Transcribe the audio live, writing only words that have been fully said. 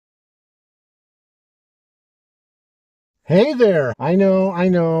Hey there. I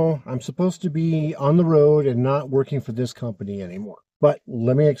know. I'm supposed to be on the road and not working for this company anymore. But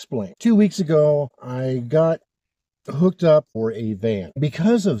let me explain. 2 weeks ago, I got hooked up for a van.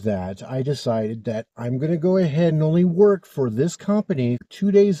 Because of that, I decided that I'm going to go ahead and only work for this company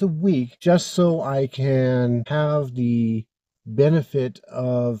 2 days a week just so I can have the benefit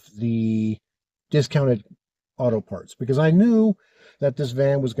of the discounted auto parts because I knew that this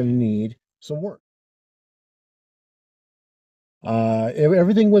van was going to need some work.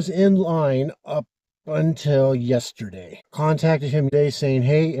 Everything was in line up until yesterday. Contacted him today saying,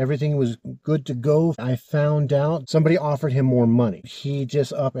 hey, everything was good to go. I found out somebody offered him more money. He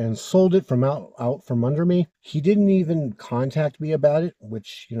just up and sold it from out from under me. He didn't even contact me about it,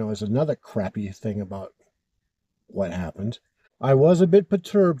 which, is another crappy thing about what happened. I was a bit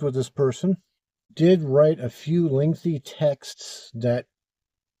perturbed with this person. Did write a few lengthy texts that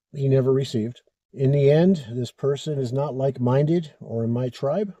he never received. In the end, this person is not like-minded or in my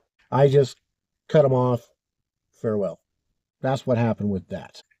tribe. I just cut him off. Farewell. That's what happened with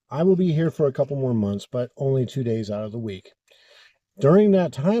that. I will be here for a couple more months, but only 2 days out of the week. During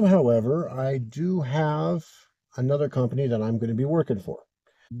that time, however, I do have another company that I'm going to be working for.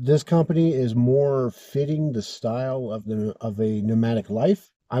 This company is more fitting the style of a nomadic life.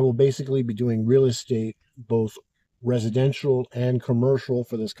 I will basically be doing real estate, both residential and commercial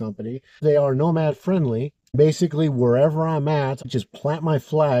for this company. They are nomad friendly. Basically, wherever I'm at, just plant my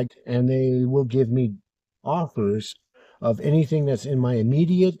flag and they will give me offers of anything that's in my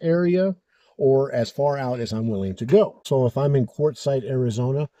immediate area or as far out as I'm willing to go. So if I'm in Quartzsite,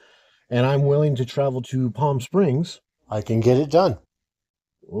 Arizona, and I'm willing to travel to Palm Springs, I can get it done.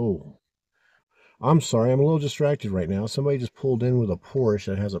 Oh, I'm sorry. I'm a little distracted right now. Somebody just pulled in with a Porsche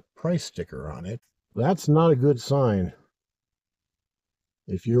that has a price sticker on it. That's not a good sign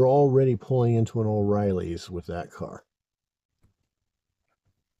if you're already pulling into an O'Reilly's with that car.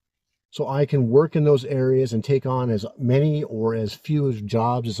 So I can work in those areas and take on as many or as few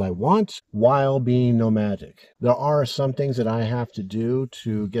jobs as I want while being nomadic. There are some things that I have to do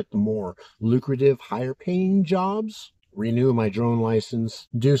to get the more lucrative, higher paying jobs. Renew my drone license,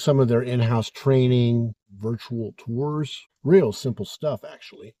 do some of their in-house training, virtual tours, real simple stuff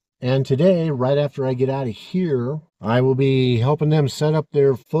actually. And today, right after I get out of here, I will be helping them set up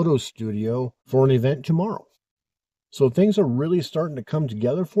their photo studio for an event tomorrow. So things are really starting to come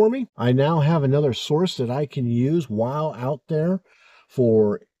together for me. I now have another source that I can use while out there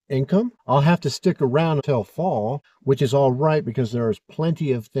for income. I'll have to stick around until fall, which is all right because there's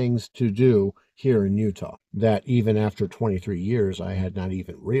plenty of things to do here in Utah that even after 23 years, I had not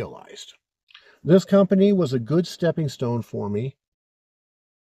even realized. This company was a good stepping stone for me.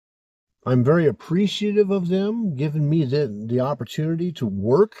 I'm very appreciative of them giving me the opportunity to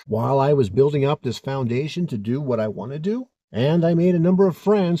work while I was building up this foundation to do what I want to do. And I made a number of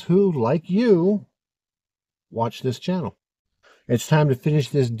friends who, like you, watch this channel. It's time to finish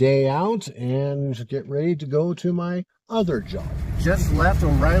this day out and get ready to go to my other job. Just left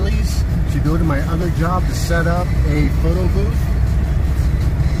O'Reilly's to go to my other job to set up a photo booth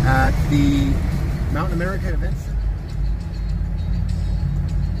at the Mountain America Event Center.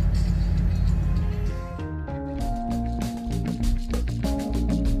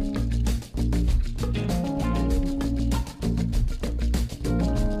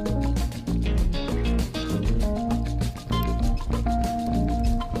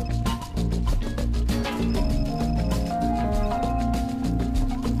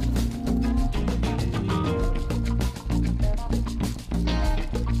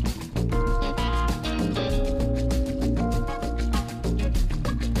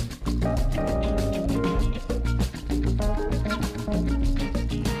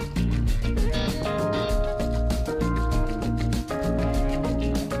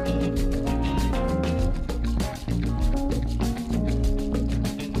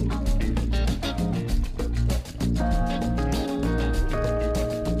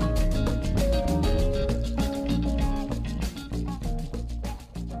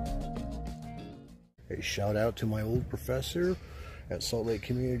 A shout out to my old professor at Salt Lake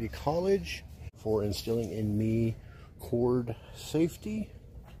Community College for instilling in me cord safety,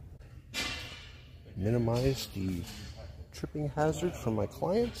 minimize the tripping hazard for my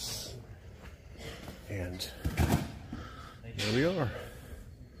clients, and there we are.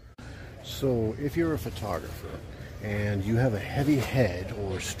 So if you're a photographer and you have a heavy head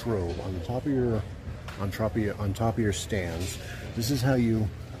or strobe on top of your stands, this is how you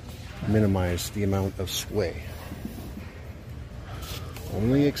minimize the amount of sway.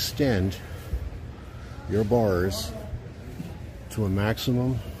 Only extend your bars to a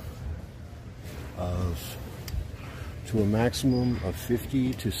maximum of to a maximum of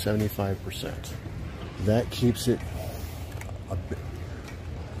 50 to 75%. That keeps it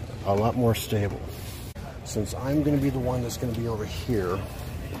a lot more stable. Since I'm going to be the one that's going to be over here,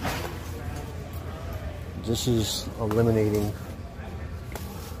 this is eliminating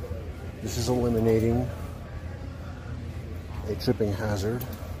a tripping hazard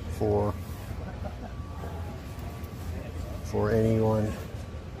for anyone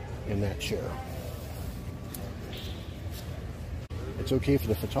in that chair. It's okay for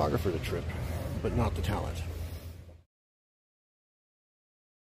the photographer to trip, but not the talent.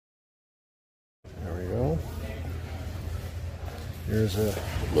 There we go. Here's a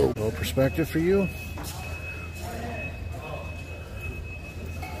low perspective for you.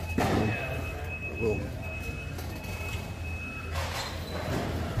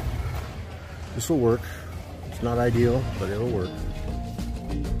 This will work. It's not ideal, but it'll work.